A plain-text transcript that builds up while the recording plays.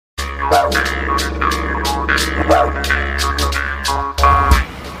G'day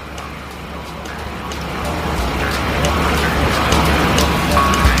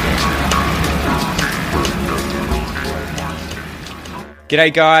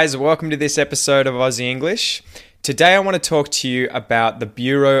guys, welcome to this episode of Aussie English. Today I want to talk to you about the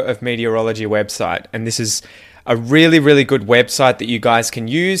Bureau of Meteorology website, and this is a really good website that you guys can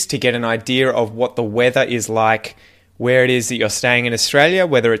use to get an idea of what the weather is like where it is that you're staying in Australia,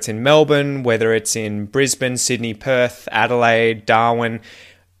 whether it's in Melbourne, whether it's in Brisbane, Sydney, Perth, Adelaide, Darwin,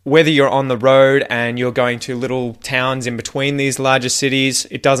 whether you're on the road and you're going to little towns in between these larger cities.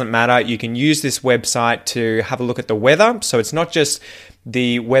 It doesn't matter. You can use this website to have a look at the weather. So it's not just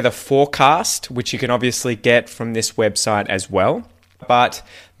the weather forecast, which you can obviously get from this website as well. But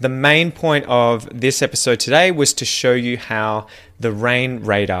the main point of this episode today was to show you how the rain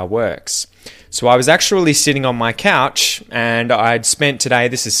radar works. So I was actually sitting on my couch and I'd spent today,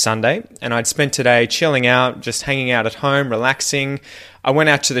 this is Sunday, and I'd spent today chilling out, just hanging out at home, relaxing. I went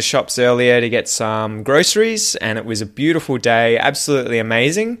out to the shops earlier to get some groceries and it was a beautiful day, absolutely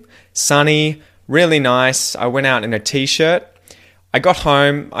amazing, sunny, really nice. I went out in a t-shirt. I got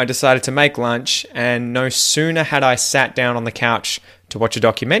home, I decided to make lunch, and no sooner had I sat down on the couch to watch a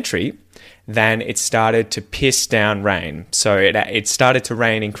documentary than it started to piss down rain. So it started to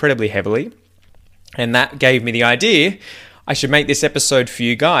rain incredibly heavily, and that gave me the idea I should make this episode for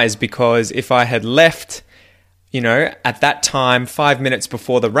you guys, because if I had left, at that time, 5 minutes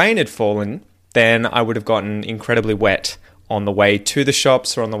before the rain had fallen, then I would have gotten incredibly wet on the way to the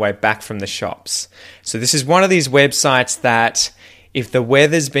shops or on the way back from the shops. So this is one of these websites that if the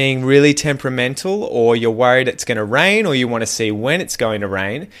weather's being really temperamental, or you're worried it's going to rain, or you want to see when it's going to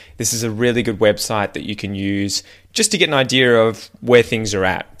rain, this is a really good website that you can use just to get an idea of where things are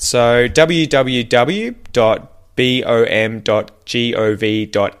at. So www.bom.gov.au.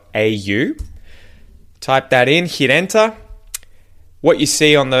 Type that in, hit enter. What you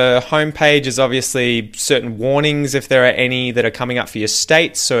see on the homepage is obviously certain warnings if there are any that are coming up for your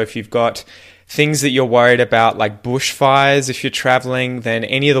state. So if you've got things that you're worried about, like bushfires if you're traveling, then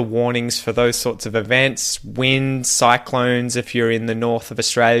any of the warnings for those sorts of events, wind, cyclones if you're in the north of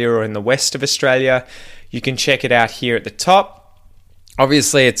Australia or in the west of Australia, you can check it out here at the top.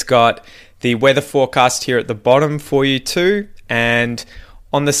 Obviously, it's got the weather forecast here at the bottom for you too. And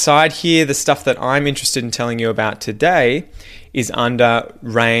on the side here, the stuff that I'm interested in telling you about today is under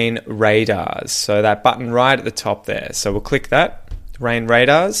rain radars. So that button right at the top there. So we'll click that, rain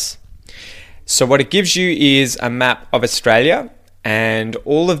radars. So what it gives you is a map of Australia, and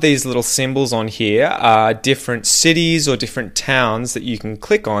all of these little symbols on here are different cities or different towns that you can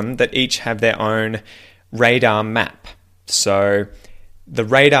click on that each have their own radar map. So the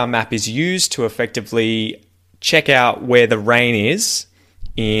radar map is used to effectively check out where the rain is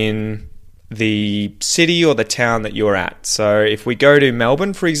in the city or the town that you're at. So if we go to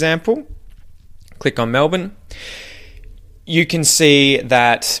Melbourne, for example, click on Melbourne, you can see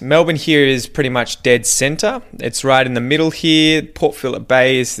that Melbourne here is pretty much dead center. It's right in the middle here. Port Phillip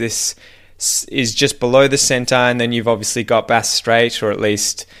Bay is just below the center, and then you've obviously got Bass Strait, or at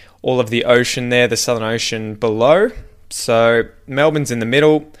least all of the ocean there, the Southern Ocean below. So Melbourne's in the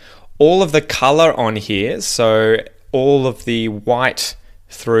middle. All of the color on here, so all of the white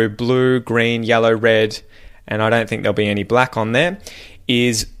through blue, green, yellow, red, and I don't think there'll be any black on there,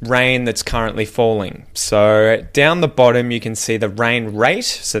 is rain that's currently falling. So down the bottom you can see the rain rate,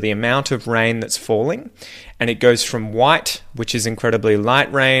 so the amount of rain that's falling, and it goes from white, which is incredibly light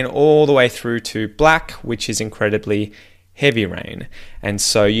rain, all the way through to black, which is incredibly heavy rain. And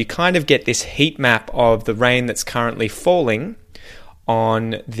so you kind of get this heat map of the rain that's currently falling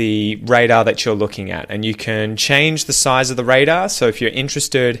on the radar that you're looking at, and you can change the size of the radar. So if you're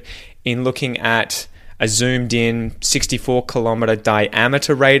interested in looking at a zoomed in 64 kilometer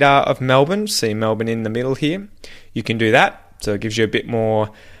diameter radar of Melbourne, see Melbourne in the middle here, you can do that. So it gives you a bit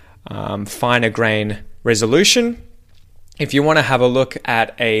more finer grain resolution. If you want to have a look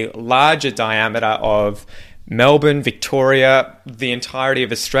at a larger diameter of Melbourne, Victoria, the entirety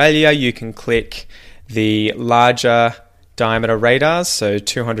of Australia, you can click the larger diameter radars, so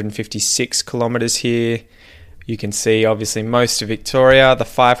 256 kilometers here. You can see obviously most of Victoria, the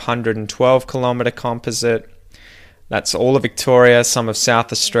 512 kilometre composite. That's all of Victoria, some of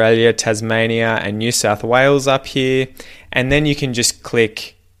South Australia, Tasmania and New South Wales up here. And then you can just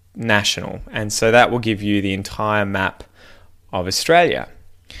click national. And so that will give you the entire map of Australia.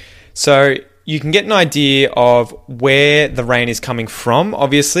 So you can get an idea of where the rain is coming from,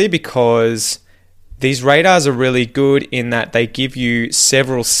 obviously, because these radars are really good in that they give you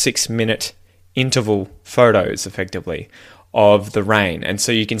several 6-minute interval photos, effectively, of the rain. And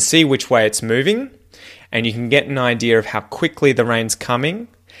so you can see which way it's moving, and you can get an idea of how quickly the rain's coming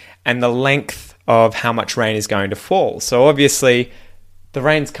and the length of how much rain is going to fall. So obviously, the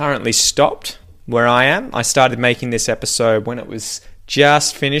rain's currently stopped where I am. I started making this episode when it was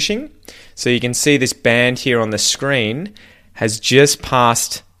just finishing. So you can see this band here on the screen has just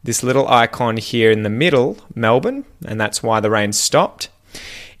passed this little icon here in the middle, Melbourne, and that's why the rain stopped.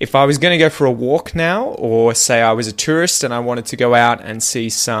 If I was going to go for a walk now, or say I was a tourist and I wanted to go out and see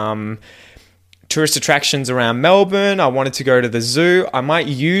some tourist attractions around Melbourne, I wanted to go to the zoo, I might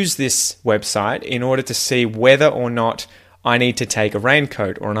use this website in order to see whether or not I need to take a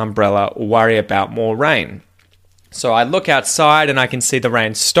raincoat or an umbrella or worry about more rain. So I look outside and I can see the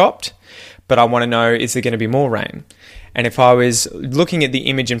rain stopped, but I want to know, is there going to be more rain? And if I was looking at the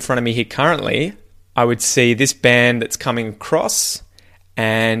image in front of me here currently, I would see this band that's coming across,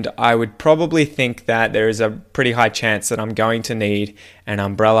 and I would probably think that there is a pretty high chance that I'm going to need an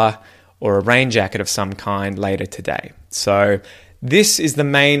umbrella or a rain jacket of some kind later today. So this is the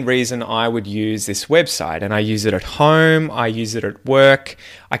main reason I would use this website, and I use it at home, I use it at work,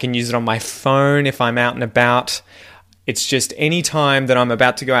 I can use it on my phone if I'm out and about. It's just any time that I'm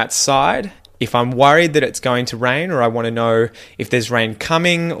about to go outside, if I'm worried that it's going to rain, or I want to know if there's rain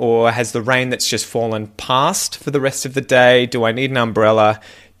coming, or has the rain that's just fallen passed for the rest of the day, do I need an umbrella,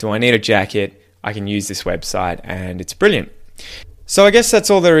 do I need a jacket, I can use this website, and it's brilliant. So I guess that's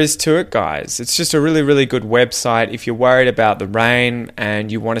all there is to it, guys. It's just a really, really good website if you're worried about the rain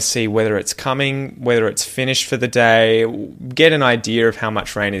and you want to see whether it's coming, whether it's finished for the day, get an idea of how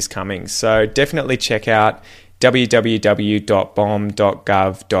much rain is coming. So definitely check out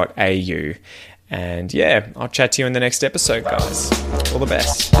www.bom.gov.au. And yeah, I'll chat to you in the next episode, guys. All the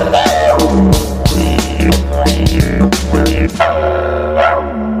best.